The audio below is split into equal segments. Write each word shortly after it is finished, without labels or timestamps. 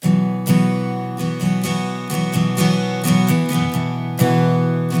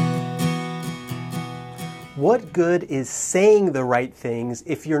what good is saying the right things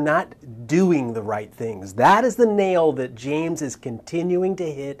if you're not doing the right things? That is the nail that James is continuing to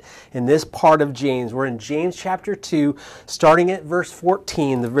hit in this part of James. We're in James chapter 2, starting at verse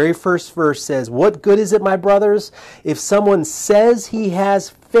 14. The very first verse says, "What good is it, my brothers, if someone says he has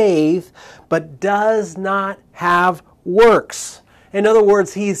faith but does not have works?" In other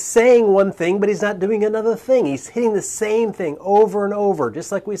words, he's saying one thing, but he's not doing another thing. He's hitting the same thing over and over,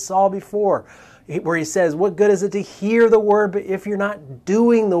 just like we saw before, where he says, what good is it to hear the word, but if you're not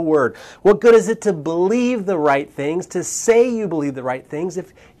doing the word? What good is it to believe the right things, to say you believe the right things,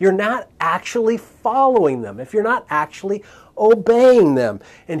 if you're not actually following them, if you're not actually obeying them?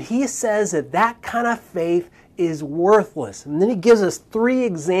 And he says that that kind of faith is worthless. And then he gives us 3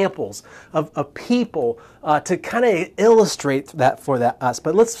 examples of people to kind of illustrate that for us.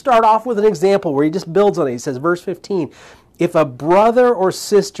 But let's start off with an example where he just builds on it. He says, verse 15, "If a brother or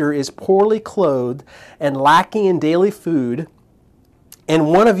sister is poorly clothed and lacking in daily food, and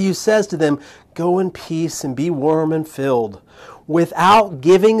one of you says to them, 'Go in peace and be warm and filled,' without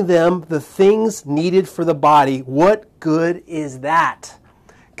giving them the things needed for the body, what good is that?"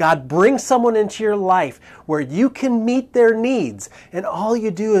 God brings someone into your life where you can meet their needs, and all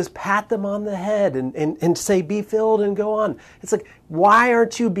you do is pat them on the head and say, "Be filled," and go on. It's like, why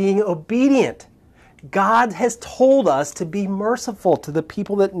aren't you being obedient? God has told us to be merciful to the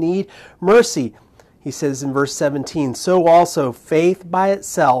people that need mercy. He says in verse 17, "So also faith by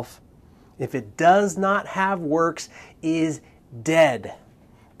itself, if it does not have works, is dead."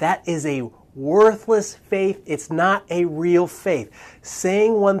 That is a worthless faith. It's not a real faith.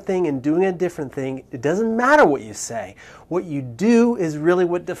 Saying one thing and doing a different thing, it doesn't matter what you say. What you do is really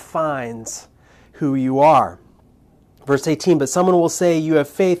what defines who you are. Verse 18, "But someone will say, 'You have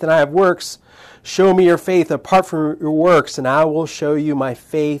faith and I have works. Show me your faith apart from your works, and I will show you my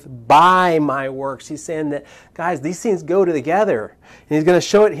faith by my works.'" He's saying that, guys, these things go together. And he's going to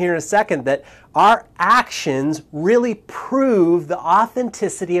show it here in a second, that our actions really prove the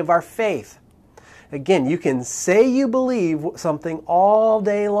authenticity of our faith. Again, you can say you believe something all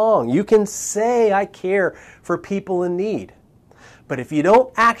day long. You can say, "I care for people in need." But if you don't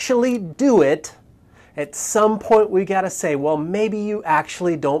actually do it, at some point we got to say, well, maybe you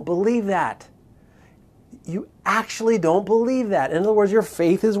actually don't believe that. You actually don't believe that. In other words, your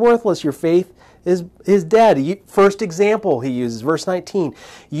faith is worthless. Your faith is dead. First example he uses, verse 19.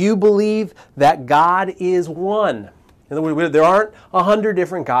 "You believe that God is one." In other words, there aren't 100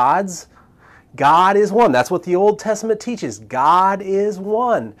 different gods. God is one. That's what the Old Testament teaches. God is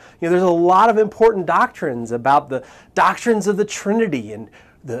one. There's a lot of important doctrines about the doctrines of the Trinity and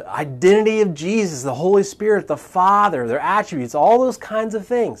the identity of Jesus, the Holy Spirit, the Father, their attributes, all those kinds of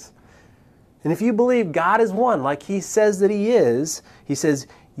things. And if you believe God is one, like he says that he is, he says,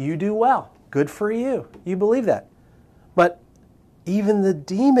 you do well. Good for you. You believe that. But even the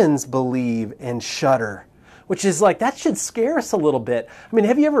demons believe and shudder, which is like, that should scare us a little bit. I mean,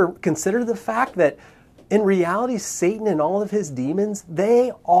 have you ever considered the fact that in reality, Satan and all of his demons,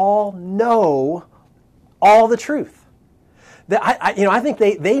 they all know all the truth? I think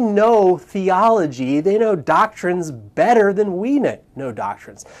they know theology, they know doctrines better than we know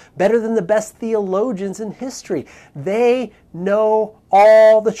doctrines, better than the best theologians in history. They know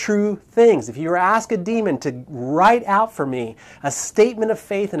all the true things. If you were to ask a demon to write out for me a statement of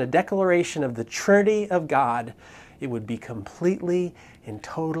faith and a declaration of the Trinity of God, it would be completely and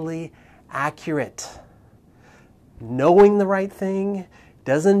totally accurate. Knowing the right thing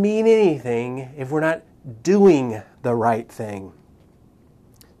doesn't mean anything if we're not doing the right thing.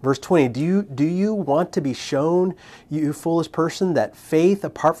 Verse 20, do you want to be shown, you foolish person, that faith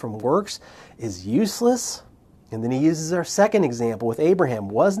apart from works is useless? And then he uses our second example with Abraham.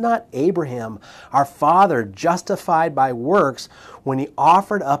 Was not Abraham, our father, justified by works when he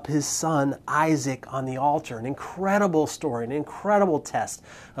offered up his son Isaac on the altar? An incredible story, an incredible test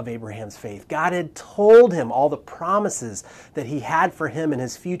of Abraham's faith. God had told him all the promises that he had for him and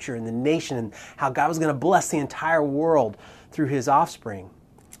his future and the nation, and how God was going to bless the entire world through his offspring.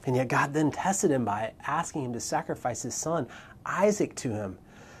 And yet God then tested him by asking him to sacrifice his son Isaac to him.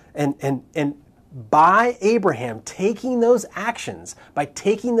 And by Abraham taking those actions, by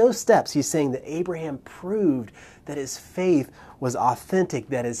taking those steps, he's saying that Abraham proved that his faith was authentic,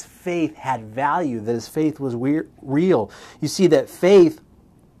 that his faith had value, that his faith was real. You see that faith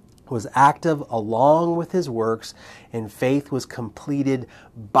was active along with his works, and faith was completed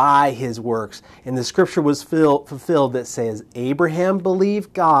by his works. And the scripture was fulfilled that says, Abraham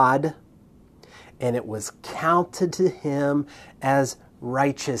believed God, and it was counted to him as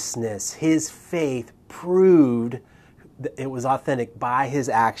righteousness. His faith proved that it was authentic by his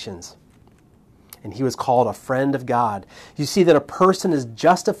actions. and he was called a friend of God. You see that a person is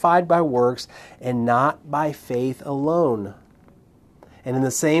justified by works and not by faith alone. And in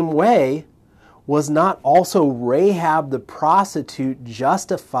the same way, was not also Rahab the prostitute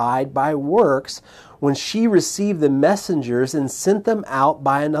justified by works when she received the messengers and sent them out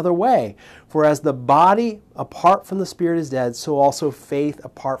by another way? For as the body apart from the spirit is dead, so also faith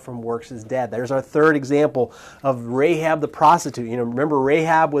apart from works is dead. There's our third example of Rahab the prostitute. Remember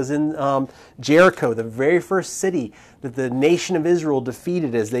Rahab was in Jericho, the very first city that the nation of Israel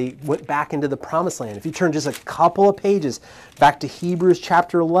defeated as they went back into the promised land. If you turn just a couple of pages back to Hebrews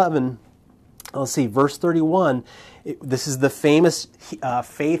chapter 11, let's see, verse 31. This is the famous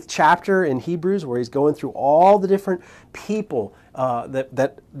faith chapter in Hebrews where he's going through all the different people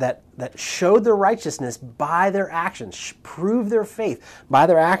that showed their righteousness by their actions, proved their faith by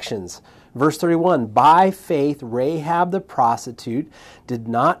their actions. Verse 31, by faith Rahab the prostitute did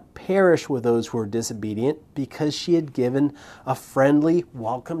not perish with those who were disobedient because she had given a friendly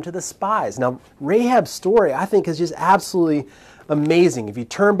welcome to the spies. Now, Rahab's story, I think, is just absolutely amazing. If you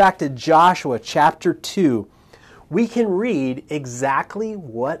turn back to Joshua chapter 2, we can read exactly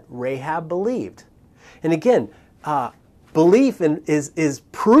what Rahab believed. And again, belief is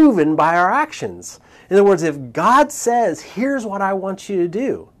proven by our actions. In other words, if God says, here's what I want you to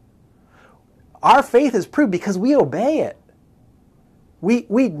do, our faith is proved because we obey it.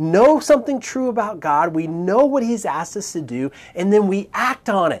 We know something true about God, we know what He's asked us to do, and then we act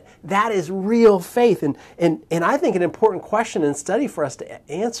on it. That is real faith. And I think an important question and study for us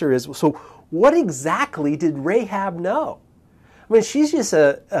to answer is, so what exactly did Rahab know? I mean, she's just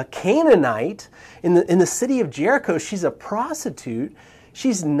a Canaanite in the city of Jericho. She's a prostitute.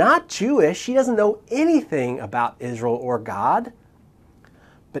 She's not Jewish. She doesn't know anything about Israel or God.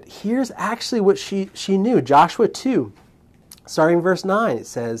 But here's actually what she knew. Joshua 2, starting in verse 9, it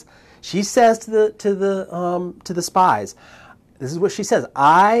says, she says to the spies, this is what she says,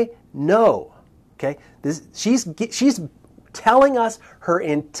 I know. Okay, she's telling us her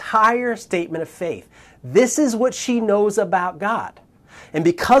entire statement of faith. This is what she knows about God. And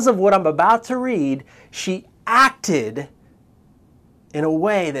because of what I'm about to read, she acted in a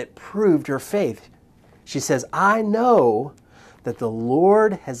way that proved her faith. She says, I know that the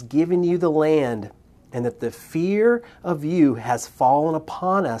Lord has given you the land, and that the fear of you has fallen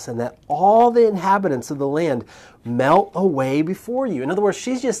upon us, and that all the inhabitants of the land melt away before you. In other words,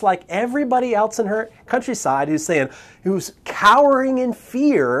 she's just like everybody else in her countryside who's cowering in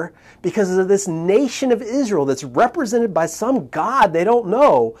fear because of this nation of Israel that's represented by some God they don't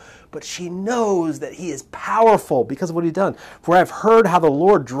know. But she knows that He is powerful because of what He's done. For I have heard how the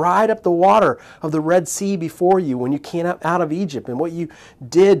Lord dried up the water of the Red Sea before you when you came out of Egypt, and what you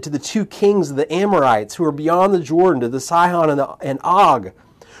did to the two kings of the Amorites who are beyond the Jordan, to the Sihon and Og,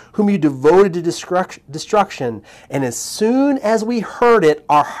 whom you devoted to destruction. And as soon as we heard it,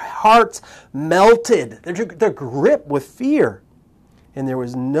 our hearts melted. They're gripped with fear. And there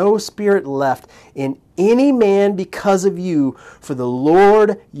was no spirit left in any man because of you. For the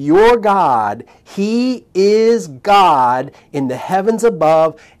Lord your God, He is God in the heavens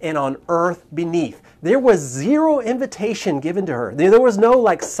above and on earth beneath. There was zero invitation given to her. There was no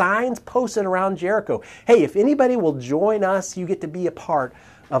signs posted around Jericho. Hey, if anybody will join us, you get to be a part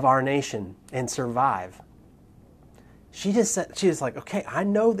of our nation and survive. She was like, okay, I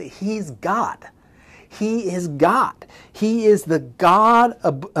know that He's God. He is God. He is the God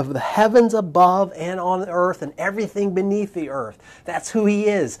of the heavens above and on the earth and everything beneath the earth. That's who He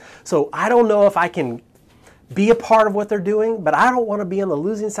is. So I don't know if I can be a part of what they're doing, but I don't want to be on the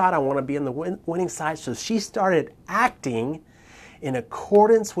losing side. I want to be on the winning side. So she started acting in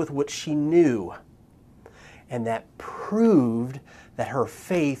accordance with what she knew. And that proved that her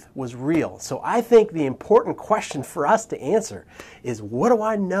faith was real. So I think the important question for us to answer is, what do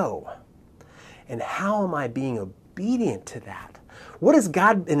I know? And how am I being obedient to that? What has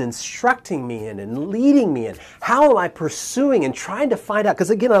God been instructing me in and leading me in? How am I pursuing and trying to find out? Because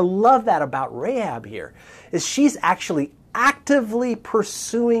again, I love that about Rahab here, is she's actually actively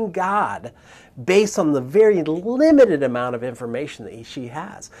pursuing God based on the very limited amount of information that she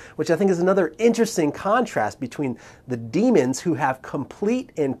has, which I think is another interesting contrast between the demons who have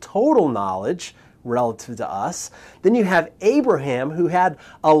complete and total knowledge relative to us. Then you have Abraham, who had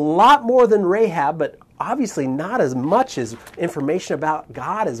a lot more than Rahab, but obviously not as much as information about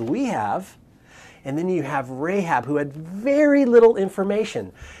God as we have. And then you have Rahab, who had very little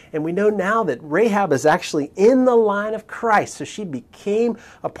information. And we know now that Rahab is actually in the line of Christ. So she became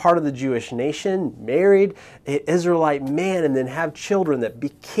a part of the Jewish nation, married an Israelite man, and then have children that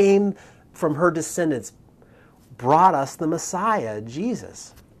became from her descendants, brought us the Messiah,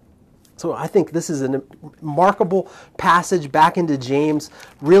 Jesus. So I think this is a remarkable passage back into James.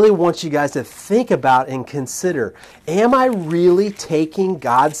 Really want you guys to think about and consider, am I really taking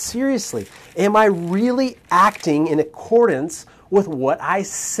God seriously? Am I really acting in accordance with what I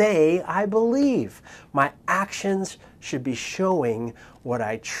say I believe? My actions should be showing what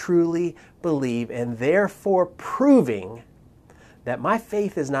I truly believe and therefore proving that my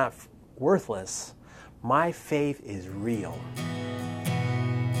faith is not worthless. My faith is real.